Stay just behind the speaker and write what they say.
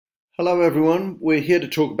Hello everyone, we're here to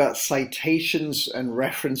talk about citations and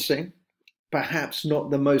referencing, perhaps not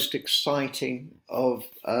the most exciting of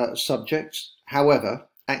subjects. However,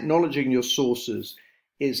 acknowledging your sources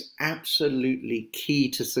is absolutely key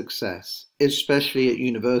to success, especially at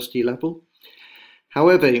university level.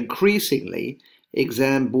 However, increasingly,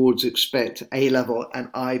 exam boards expect A-level and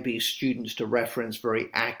IB students to reference very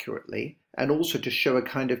accurately and also to show a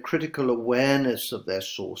kind of critical awareness of their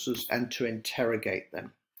sources and to interrogate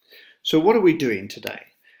them. So what are we doing today?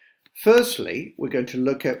 Firstly, we're going to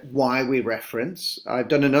look at why we reference. I've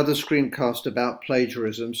done another screencast about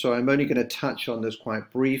plagiarism, so I'm only going to touch on this quite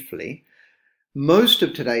briefly. Most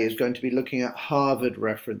of today is going to be looking at Harvard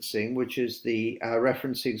referencing, which is the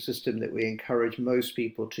referencing system that we encourage most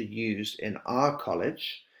people to use in our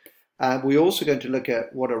college. We're also going to look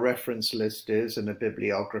at what a reference list is and a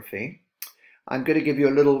bibliography. I'm going to give you a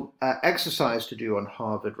little exercise to do on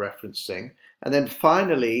Harvard referencing. And then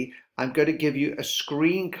finally, I'm going to give you a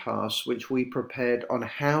screencast which we prepared on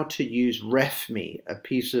how to use RefMe, a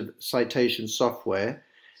piece of citation software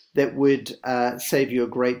that would save you a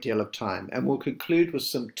great deal of time. And we'll conclude with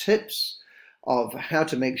some tips of how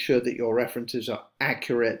to make sure that your references are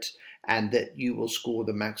accurate and that you will score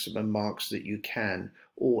the maximum marks that you can,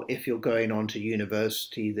 or if you're going on to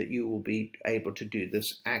university, that you will be able to do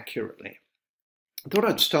this accurately. I thought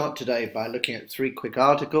I'd start today by looking at 3 quick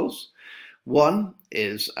articles. One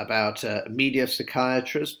is about a media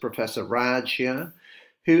psychiatrist, Professor Raj here,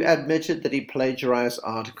 who admitted that he plagiarized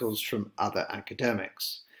articles from other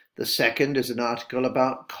academics. The second is an article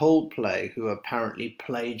about Coldplay, who apparently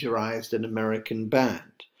plagiarized an American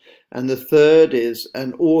band. And the third is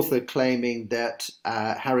an author claiming that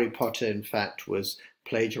Harry Potter, in fact, was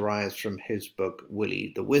plagiarized from his book,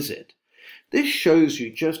 Willy the Wizard. This shows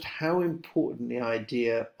you just how important the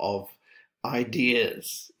idea of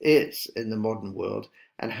ideas is in the modern world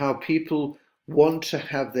and how people want to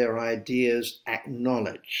have their ideas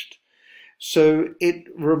acknowledged. So it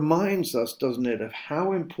reminds us, doesn't it, of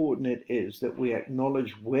how important it is that we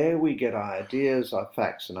acknowledge where we get our ideas, our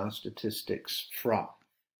facts, and our statistics from.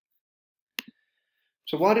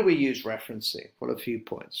 So why do we use referencing? Well, a few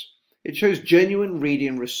points. It shows genuine reading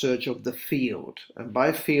and research of the field. And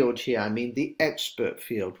by field here, I mean the expert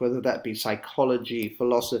field, whether that be psychology,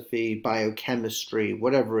 philosophy, biochemistry,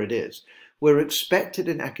 whatever it is. We're expected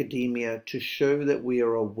in academia to show that we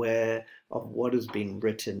are aware of what has been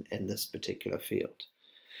written in this particular field.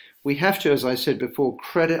 We have to, as I said before,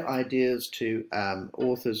 credit ideas to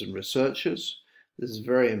authors and researchers. This is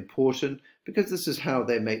very important because this is how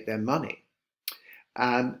they make their money.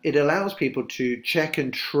 It allows people to check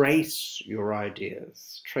and trace your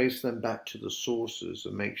ideas, trace them back to the sources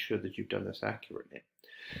and make sure that you've done this accurately.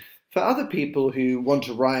 For other people who want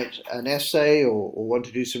to write an essay or want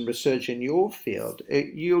to do some research in your field,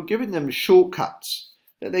 you're giving them shortcuts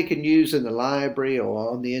that they can use in the library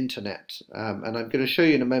or on the internet. And I'm going to show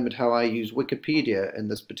you in a moment how I use Wikipedia in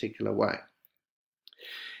this particular way.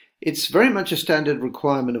 It's very much a standard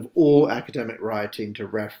requirement of all academic writing to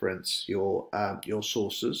reference your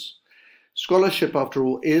sources. Scholarship, after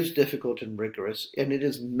all, is difficult and rigorous, and it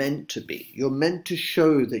is meant to be. You're meant to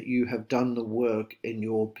show that you have done the work in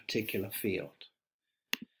your particular field.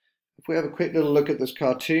 If we have a quick little look at this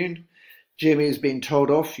cartoon, Jimmy is being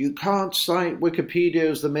told off, you can't cite Wikipedia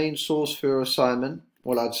as the main source for your assignment.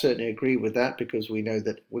 Well, I'd certainly agree with that because we know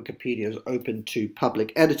that Wikipedia is open to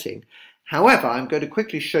public editing. However, I'm going to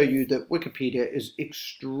quickly show you that Wikipedia is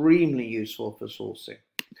extremely useful for sourcing.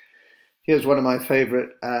 Here's one of my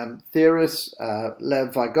favorite theorists,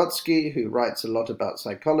 Lev Vygotsky, who writes a lot about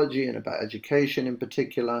psychology and about education in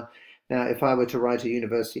particular. Now, if I were to write a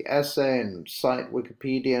university essay and cite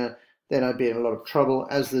Wikipedia, then I'd be in a lot of trouble.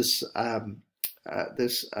 As this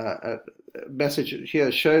message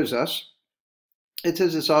here shows us, it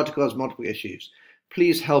says this article has multiple issues.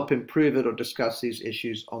 Please help improve it or discuss these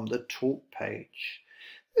issues on the talk page.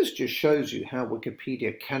 This just shows you how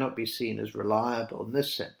Wikipedia cannot be seen as reliable in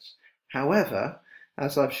this sense. However,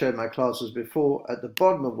 as I've shown my classes before, at the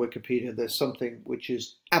bottom of Wikipedia there's something which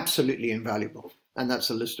is absolutely invaluable, and that's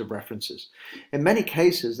a list of references. In many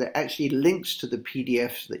cases, they're actually links to the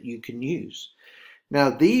PDFs that you can use. Now,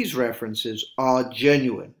 these references are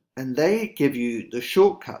genuine, and they give you the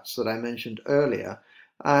shortcuts that I mentioned earlier,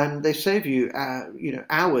 and they save you,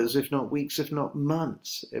 hours, if not weeks, if not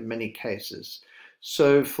months in many cases.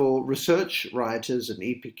 So for research writers and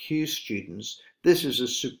EPQ students, this is a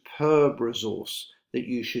superb resource that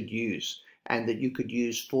you should use and that you could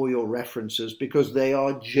use for your references because they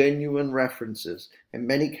are genuine references. In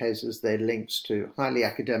many cases, they're links to highly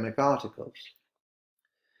academic articles.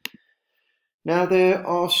 Now, there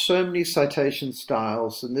are so many citation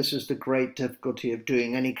styles, and this is the great difficulty of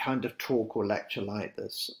doing any kind of talk or lecture like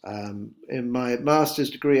this. In my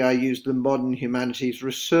master's degree, I used the Modern Humanities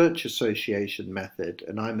Research Association method,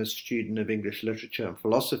 and I'm a student of English literature and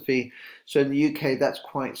philosophy. So in the UK, that's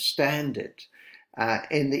quite standard.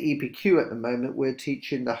 In the EPQ at the moment, we're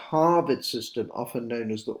teaching the Harvard system, often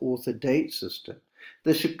known as the author-date system.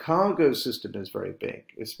 The Chicago system is very big,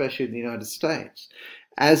 especially in the United States,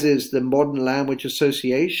 as is the Modern Language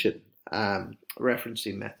Association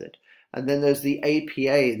referencing method. And then there's the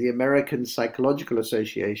APA, the American Psychological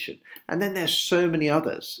Association. And then there's so many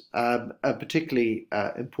others. A particularly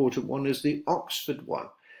important one is the Oxford one.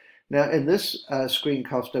 Now, in this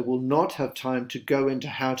screencast, I will not have time to go into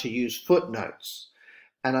how to use footnotes.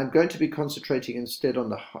 And I'm going to be concentrating instead on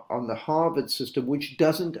the Harvard system, which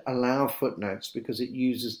doesn't allow footnotes because it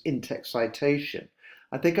uses in-text citation.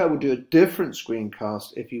 I think I will do a different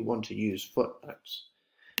screencast if you want to use footnotes.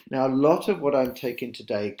 Now, a lot of what I'm taking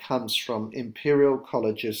today comes from Imperial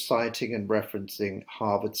College's Citing and Referencing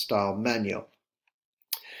Harvard-style manual.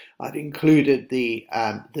 I've included the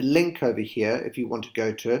link over here if you want to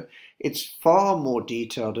go to it. It's far more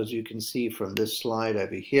detailed, as you can see from this slide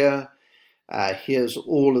over here. Here's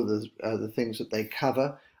all of the things that they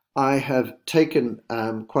cover. I have taken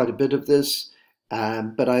quite a bit of this,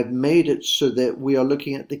 but I've made it so that we are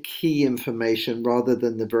looking at the key information rather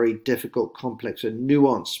than the very difficult, complex and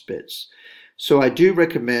nuanced bits. So I do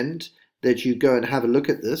recommend that you go and have a look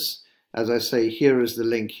at this. As I say, here is the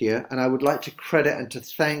link here, and I would like to credit and to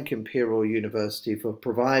thank Imperial University for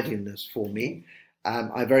providing this for me.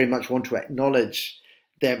 I very much want to acknowledge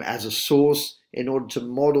them as a source in order to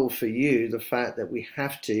model for you the fact that we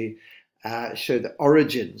have to show the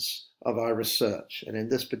origins of our research. And in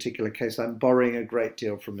this particular case, I'm borrowing a great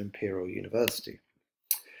deal from Imperial University.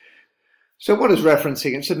 So what is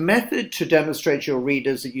referencing? It's a method to demonstrate to your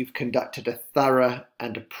readers that you've conducted a thorough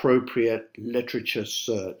and appropriate literature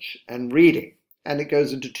search and reading. And it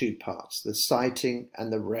goes into two parts, the citing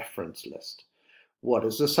and the reference list. What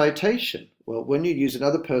is a citation? Well, when you use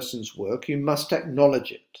another person's work, you must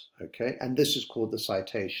acknowledge it, okay? And this is called the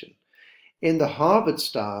citation. In the Harvard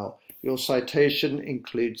style, your citation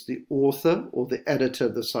includes the author or the editor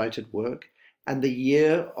of the cited work and the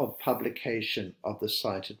year of publication of the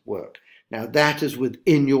cited work. Now, that is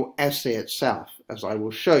within your essay itself, as I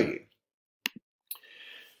will show you.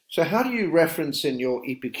 So how do you reference in your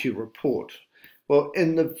EPQ report? Well,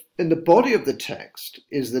 in the body of the text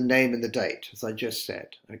is the name and the date, as I just said,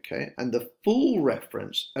 okay? And the full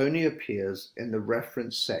reference only appears in the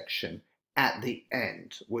reference section at the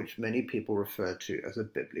end, which many people refer to as a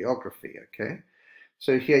bibliography, okay?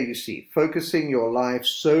 So here you see, focusing your life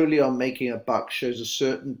solely on making a buck shows a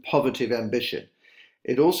certain poverty of ambition.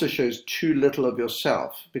 It also shows too little of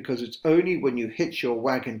yourself, because it's only when you hitch your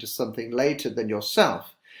wagon to something later than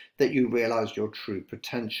yourself that you realize your true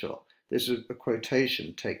potential. This is a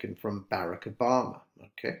quotation taken from Barack Obama,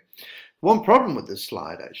 okay? One problem with this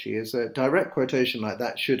slide actually is a direct quotation like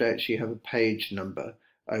that should actually have a page number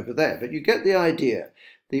over there, but you get the idea.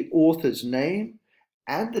 The author's name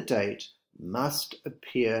and the date must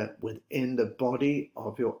appear within the body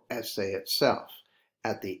of your essay itself.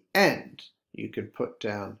 At the end, you can put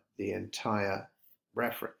down the entire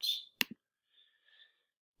reference.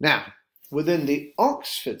 Now, within the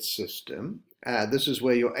Oxford system, this is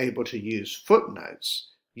where you're able to use footnotes.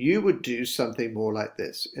 You would do something more like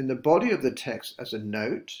this. In the body of the text as a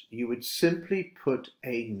note, you would simply put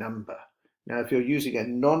a number. Now, if you're using a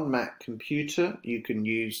non-Mac computer, you can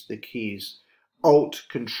use the keys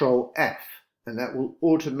Alt-Control-F, and that will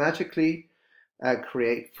automatically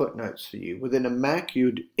create footnotes for you. Within a Mac,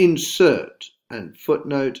 you'd insert and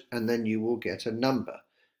footnote, and then you will get a number.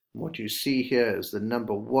 What you see here is the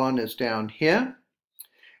number 1 is down here.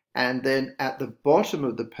 And then at the bottom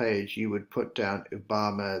of the page, you would put down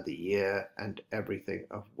Obama, the year, and everything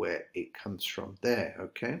of where it comes from there,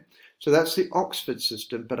 okay? So that's the Oxford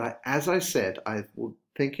system, but as I said, I was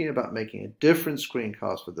thinking about making a different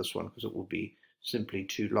screencast for this one because it will be simply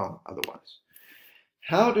too long otherwise.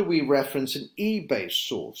 How do we reference an e-based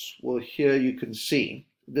source? Well, here you can see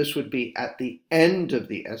this would be at the end of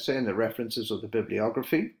the essay and the references of the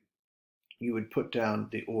bibliography. You would put down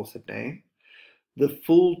the author name, the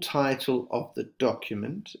full title of the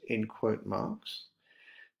document in quote marks,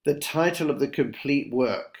 the title of the complete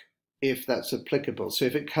work, if that's applicable. So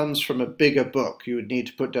if it comes from a bigger book, you would need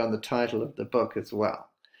to put down the title of the book as well,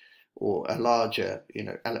 or a larger,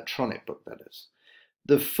 electronic book, that is.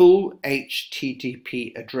 The full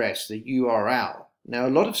HTTP address, the URL. Now, a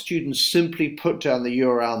lot of students simply put down the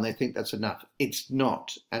URL and they think that's enough. It's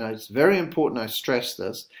not. And it's very important I stress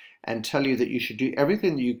this. and tell you that you should do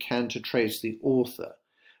everything that you can to trace the author.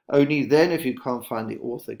 Only then, if you can't find the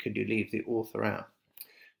author, can you leave the author out.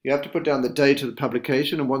 You have to put down the date of the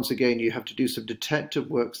publication, and once again, you have to do some detective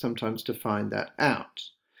work sometimes to find that out.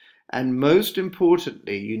 And most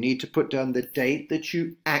importantly, you need to put down the date that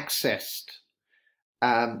you accessed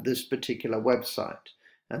this particular website.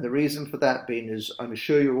 And the reason for that being is, I'm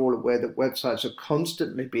sure you're all aware that websites are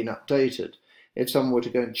constantly being updated. If someone were to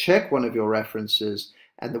go and check one of your references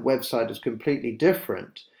and the website is completely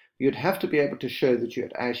different, you'd have to be able to show that you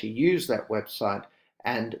had actually used that website,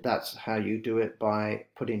 and that's how you do it, by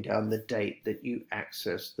putting down the date that you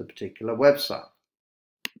accessed the particular website.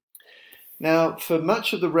 Now, for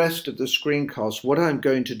much of the rest of the screencast, what I'm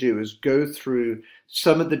going to do is go through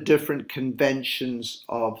some of the different conventions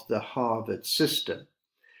of the Harvard system.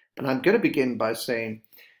 And I'm going to begin by saying,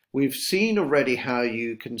 we've seen already how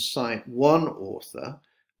you can cite one author,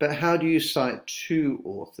 but how do you cite two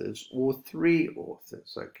authors or three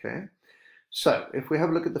authors, okay? So, if we have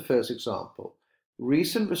a look at the first example,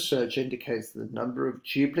 recent research indicates that the number of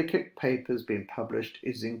duplicate papers being published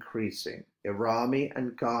is increasing, Irami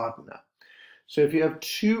and Gardner. So if you have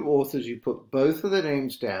two authors, you put both of their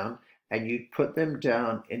names down and you put them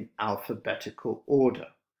down in alphabetical order.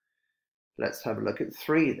 Let's have a look at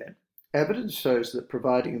three then. Evidence shows that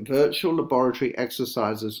providing virtual laboratory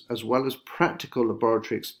exercises as well as practical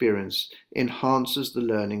laboratory experience enhances the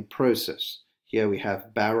learning process. Here we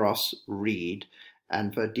have Barros, Reed,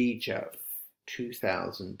 and Verdejo,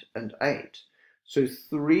 2008. So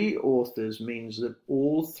three authors means that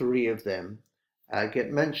all three of them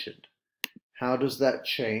get mentioned. How does that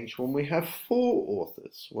change when we have four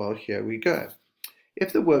authors? Well, here we go.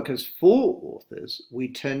 If the work has four authors, we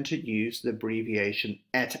tend to use the abbreviation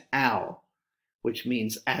et al., which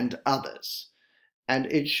means and others, and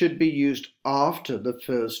it should be used after the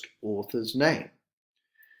first author's name.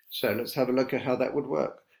 So let's have a look at how that would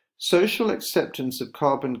work. Social acceptance of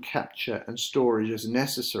carbon capture and storage is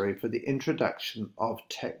necessary for the introduction of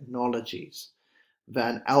technologies.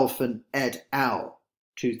 Van Alphen et al.,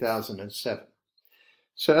 2007.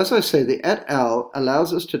 So as I say, the et al.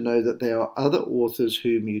 Allows us to know that there are other authors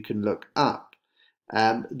whom you can look up.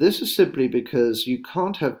 This is simply because you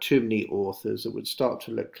can't have too many authors. It would start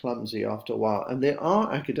to look clumsy after a while. And there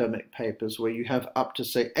are academic papers where you have up to,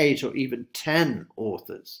 say, 8 or even 10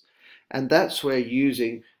 authors. And that's where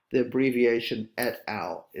using the abbreviation et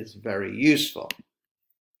al. Is very useful.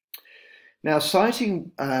 Now,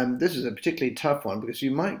 citing, this is a particularly tough one because you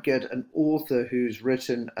might get an author who's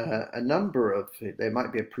written a number of, they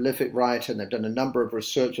might be a prolific writer and they've done a number of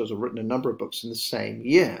researches or written a number of books in the same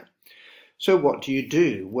year. So what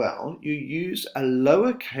do? Well, you use a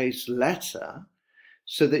lowercase letter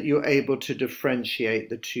so that you're able to differentiate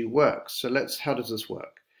the two works. So how does this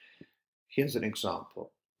work? Here's an example.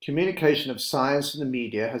 Communication of science in the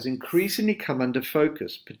media has increasingly come under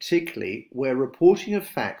focus, particularly where reporting of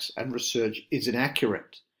facts and research is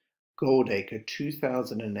inaccurate. Goldacre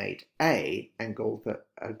 2008A and Goldacre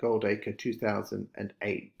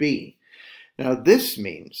 2008B. Now this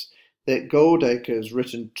means that Goldacre has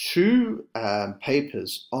written two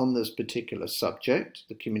papers on this particular subject,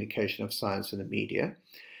 the communication of science in the media.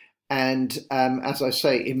 And as I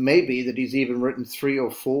say, it may be that he's even written 3 or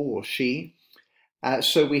 4, or she.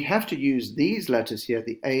 So we have to use these letters here,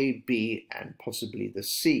 the A, B, and possibly the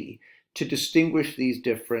C, to distinguish these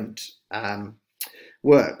different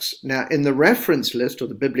works. Now, in the reference list or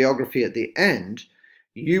the bibliography at the end,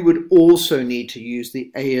 you would also need to use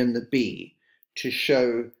the A and the B to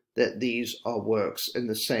show that these are works in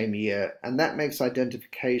the same year, and that makes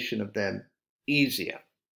identification of them easier.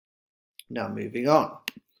 Now, moving on.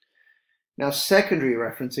 Now, secondary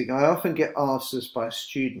referencing, I often get asked this by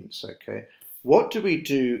students, okay? What do we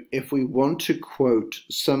do if we want to quote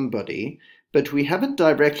somebody, but we haven't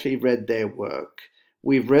directly read their work?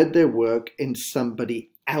 We've read their work in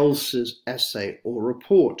somebody else's essay or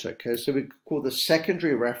report, okay? So we call this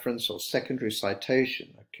secondary reference or secondary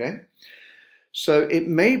citation, okay? So it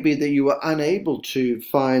may be that you were unable to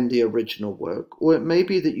find the original work, or it may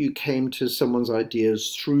be that you came to someone's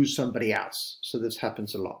ideas through somebody else. So this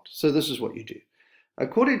happens a lot. So this is what you do.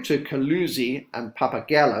 According to Caluzzi and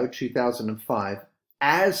Papagello, 2005,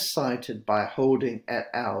 as cited by Holding et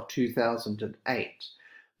al., 2008,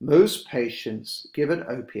 most patients given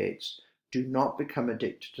opiates do not become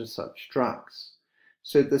addicted to such drugs.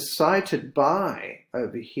 So the cited by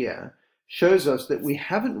over here shows us that we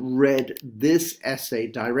haven't read this essay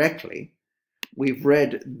directly. We've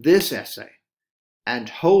read this essay, and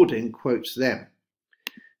Holding quotes them.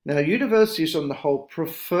 Now, universities on the whole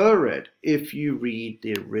prefer it if you read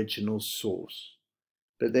the original source.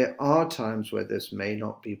 but there are times where this may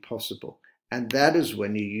not be possible. And that is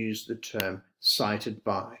when you use the term cited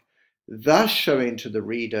by, thus showing to the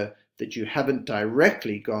reader that you haven't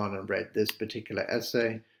directly gone and read this particular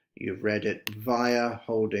essay, you've read it via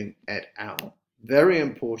Holding et al. Very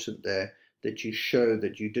important there that you show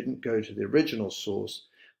that you didn't go to the original source,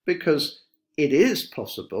 because it is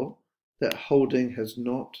possible that Holding has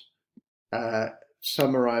not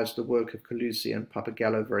summarized the work of Calusi and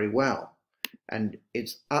Papagello very well. And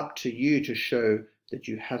it's up to you to show that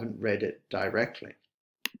you haven't read it directly.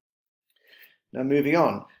 Now moving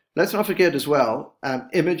on, let's not forget as well,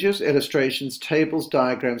 images, illustrations, tables,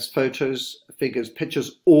 diagrams, photos, figures,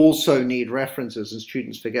 pictures also need references, and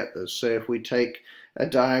students forget this. So if we take a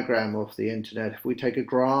diagram off the internet, if we take a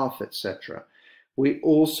graph, etc., we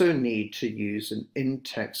also need to use an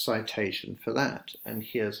in-text citation for that. And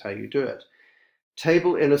here's how you do it.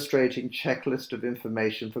 Table illustrating checklist of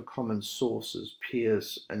information for common sources,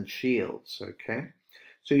 peers, and shields, okay?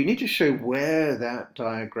 So you need to show where that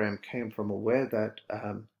diagram came from, or where that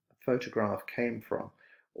photograph came from,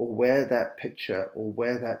 or where that picture or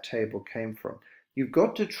where that table came from. You've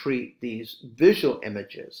got to treat these visual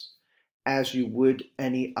images as you would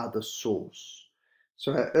any other source.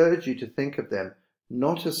 So I urge you to think of them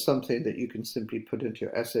not as something that you can simply put into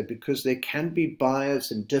your essay, because there can be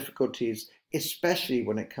bias and difficulties, especially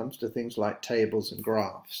when it comes to things like tables and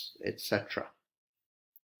graphs, etc.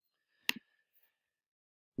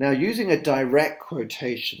 Now, using a direct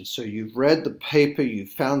quotation, so you've read the paper,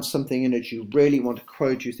 you've found something in it you really want to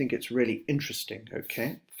quote, you think it's really interesting,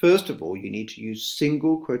 okay? First of all, you need to use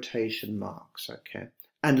single quotation marks, okay?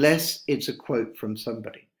 Unless it's a quote from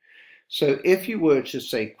somebody. So if you were to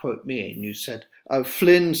say, quote me, and you said, oh,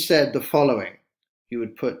 Flynn said the following, you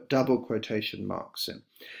would put double quotation marks in.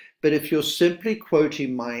 But if you're simply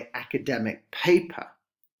quoting my academic paper,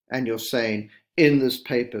 and you're saying, in this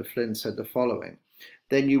paper, Flynn said the following,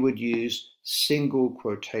 then you would use single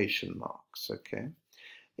quotation marks, okay?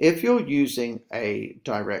 If you're using a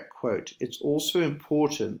direct quote, it's also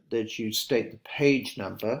important that you state the page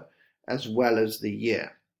number as well as the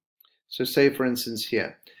year. So say, for instance,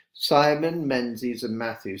 here, Simon, Menzies, and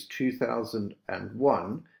Matthews,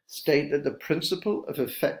 2001, state that the principle of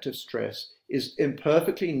effective stress is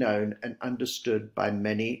imperfectly known and understood by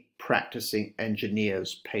many practicing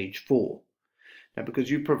engineers, page 4. Now,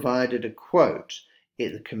 because you provided a quote,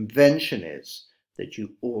 the convention is that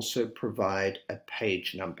you also provide a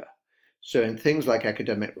page number. So in things like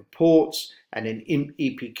academic reports and in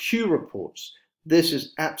EPQ reports, this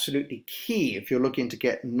is absolutely key if you're looking to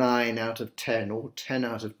get 9 out of 10 or 10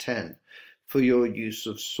 out of 10 for your use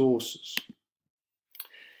of sources.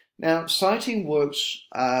 Now, citing works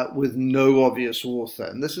with no obvious author,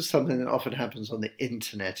 and this is something that often happens on the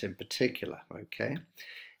internet in particular, okay?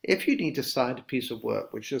 If you need to cite a piece of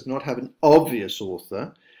work which does not have an obvious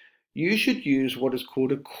author, you should use what is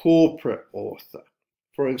called a corporate author.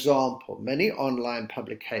 For example, many online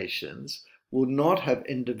publications will not have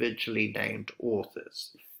individually named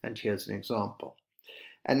authors. And here's an example.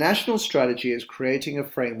 A national strategy is creating a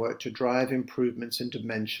framework to drive improvements in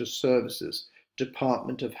dementia services,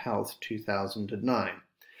 Department of Health 2009.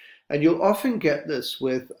 And you'll often get this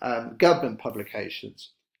with government publications.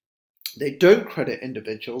 They don't credit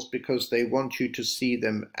individuals because they want you to see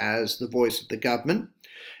them as the voice of the government,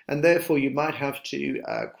 and therefore you might have to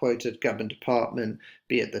quote a government department,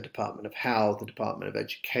 be it the Department of Health, the Department of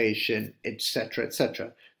Education, etc.,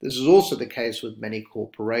 etc. This is also the case with many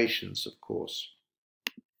corporations, of course.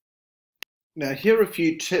 Now, here are a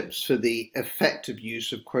few tips for the effective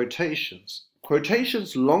use of quotations.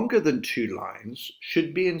 Quotations longer than 2 lines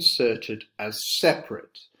should be inserted as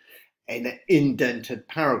separate in an indented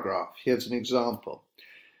paragraph. Here's an example.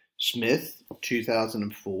 Smith,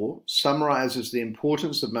 2004, summarizes the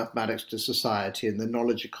importance of mathematics to society and the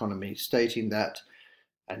knowledge economy, stating that,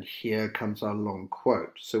 and here comes our long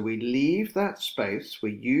quote. So we leave that space,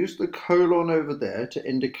 we use the colon over there to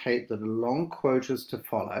indicate that a long quote is to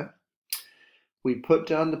follow. We put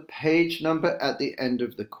down the page number at the end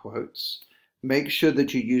of the quotes. Make sure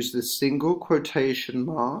that you use the single quotation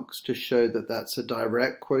marks to show that that's a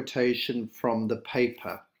direct quotation from the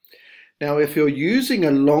paper. Now, if you're using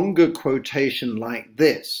a longer quotation like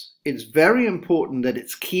this, it's very important that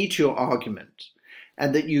it's key to your argument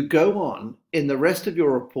and that you go on in the rest of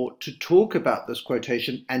your report to talk about this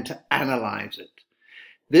quotation and to analyze it.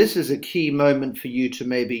 This is a key moment for you to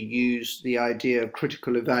maybe use the idea of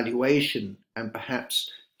critical evaluation and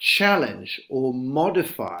perhaps challenge or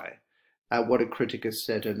modify what a critic has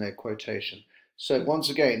said in their quotation. So once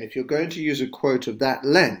again, if you're going to use a quote of that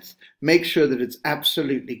length, make sure that it's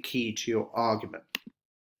absolutely key to your argument.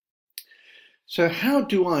 So how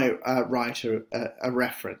do I write a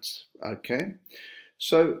reference? Okay,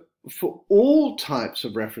 so for all types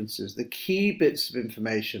of references, the key bits of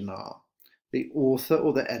information are the author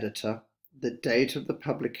or the editor, the date of the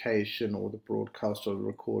publication or the broadcast or the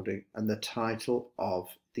recording, and the title of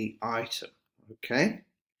the item. Okay.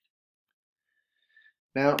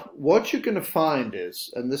 Now, what you're going to find is,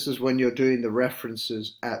 and this is when you're doing the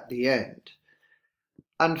references at the end,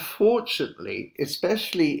 unfortunately,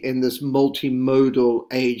 especially in this multimodal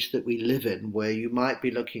age that we live in, where you might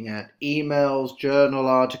be looking at emails, journal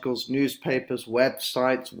articles, newspapers,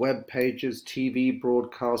 websites, web pages, TV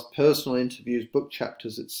broadcasts, personal interviews, book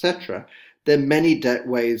chapters, etc., there are many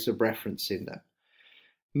ways of referencing them.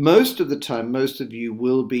 Most of the time, most of you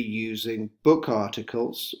will be using book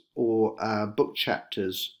articles or book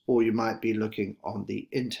chapters, or you might be looking on the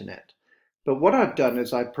internet. But what I've done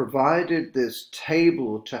is I provided this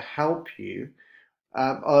table to help you,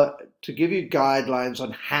 to give you guidelines on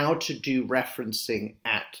how to do referencing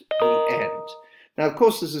at the end. Now, of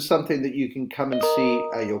course, this is something that you can come and see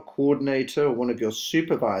your coordinator or one of your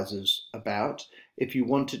supervisors about if you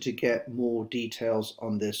wanted to get more details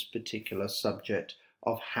on this particular subject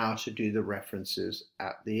of how to do the references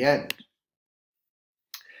at the end.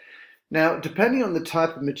 Now, depending on the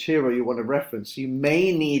type of material you want to reference, you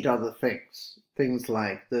may need other things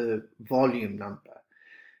like the volume number.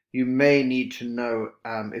 You may need to know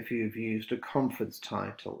if you've used a conference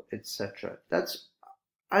title, etc. That's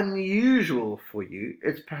unusual for you.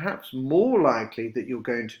 It's perhaps more likely that you're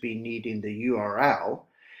going to be needing the URL.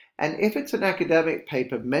 And if it's an academic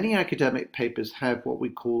paper, many academic papers have what we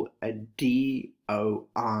call a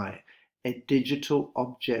DOI, a Digital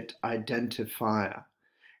Object Identifier.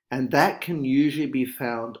 And that can usually be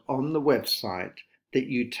found on the website that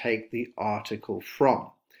you take the article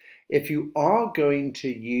from. If you are going to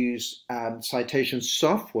use citation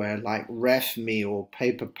software like RefMe or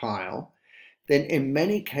PaperPile, then in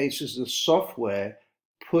many cases the software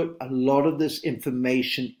put a lot of this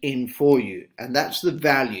information in for you, and that's the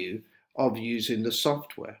value of using the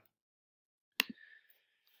software.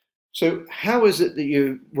 So how is it that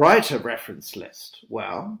you write a reference list?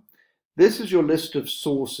 Well, this is your list of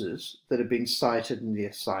sources that have been cited in the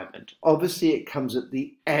assignment. Obviously, it comes at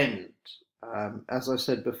the end. As I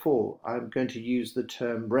said before, I'm going to use the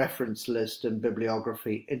term reference list and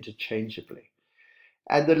bibliography interchangeably.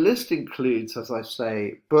 And the list includes, as I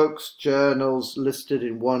say, books, journals listed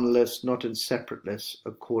in one list, not in separate lists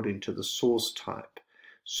according to the source type.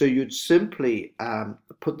 So you'd simply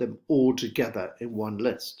put them all together in one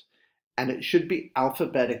list. And it should be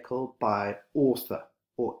alphabetical by author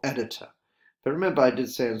or editor. But remember, I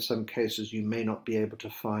did say in some cases you may not be able to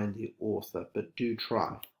find the author, but do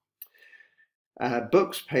try.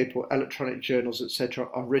 Books, paper, electronic journals, etc.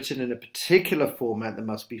 are written in a particular format that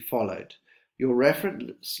must be followed. Your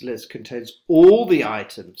reference list contains all the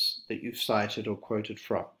items that you've cited or quoted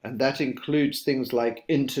from, and that includes things like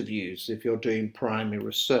interviews if you're doing primary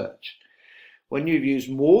research. When you've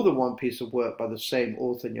used more than one piece of work by the same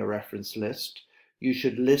author in your reference list, you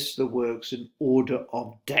should list the works in order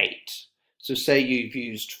of date. So say you've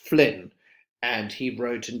used Flynn, and he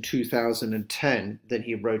wrote in 2010, then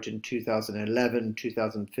he wrote in 2011,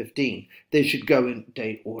 2015. They should go in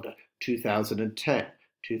date order, 2010.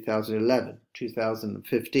 2011,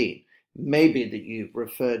 2015. Maybe that you've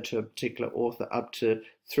referred to a particular author up to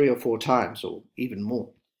 3 or 4 times or even more.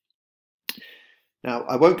 Now,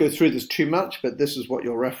 I won't go through this too much, but this is what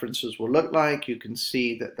your references will look like. You can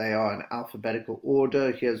see that they are in alphabetical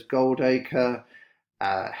order. Here's Goldacre,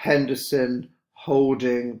 Henderson,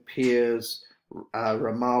 Holding, Piers,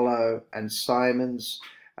 Ramallo, and Simons.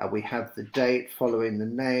 We have the date following the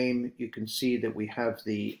name. You can see that we have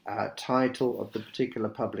the title of the particular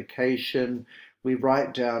publication. We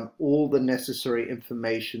write down all the necessary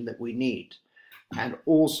information that we need. And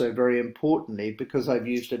also, very importantly, because I've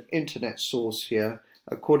used an internet source here,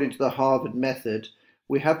 according to the Harvard method,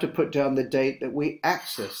 we have to put down the date that we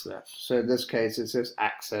access that. So in this case, it says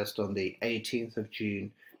accessed on the 18th of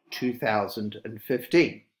June,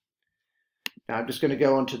 2015. Now, I'm just going to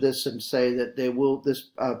go on to this and say that this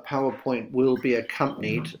PowerPoint will be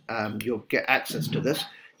accompanied. You'll get access to this.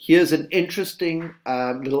 Here's an interesting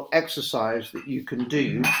little exercise that you can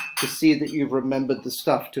do to see that you've remembered the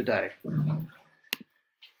stuff today.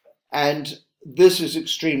 And this is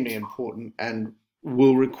extremely important and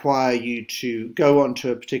will require you to go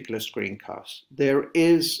onto a particular screencast. There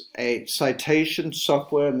is a citation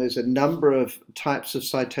software, and there's a number of types of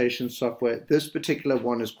citation software. This particular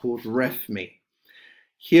one is called RefMe.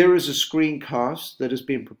 Here is a screencast that has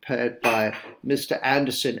been prepared by Mr.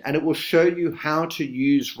 Anderson, and it will show you how to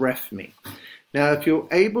use RefMe. Now, if you're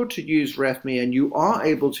able to use RefMe and you are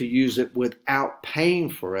able to use it without paying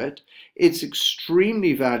for it, it's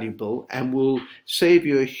extremely valuable and will save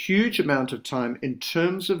you a huge amount of time in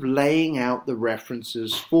terms of laying out the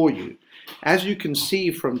references for you. As you can see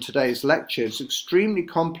from today's lecture, it's extremely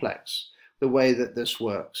complex the way that this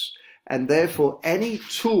works. And therefore, any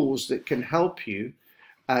tools that can help you,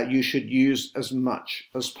 you should use as much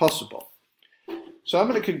as possible. So I'm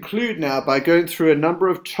going to conclude now by going through a number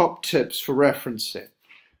of top tips for referencing.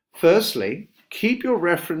 Firstly, keep your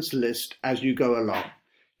reference list as you go along.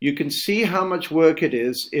 You can see how much work it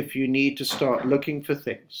is if you need to start looking for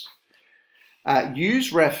things.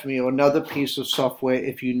 Use RefMe or another piece of software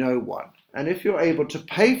if you know one. And if you're able to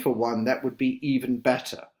pay for one, that would be even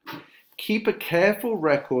better. Keep a careful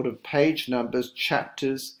record of page numbers,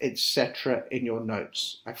 chapters, etc. in your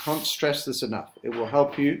notes. I can't stress this enough. It will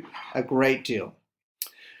help you a great deal.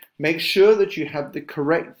 Make sure that you have the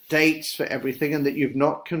correct dates for everything and that you've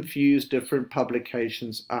not confused different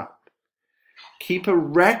publications up. Keep a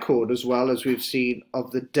record as well, as we've seen,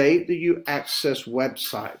 of the date that you access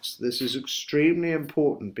websites. This is extremely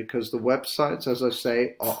important because the websites, as I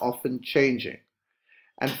say, are often changing.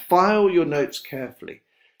 And file your notes carefully.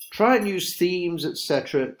 Try and use themes,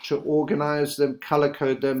 etc. to organize them, color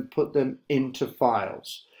code them, put them into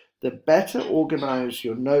files. The better organized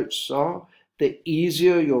your notes are, the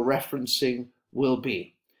easier your referencing will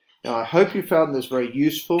be. Now, I hope you found this very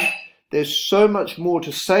useful. There's so much more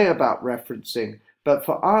to say about referencing, but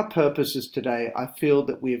for our purposes today, I feel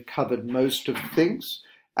that we have covered most of things.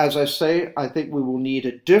 As I say, I think we will need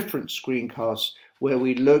a different screencast where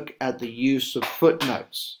we look at the use of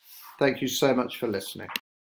footnotes. Thank you so much for listening.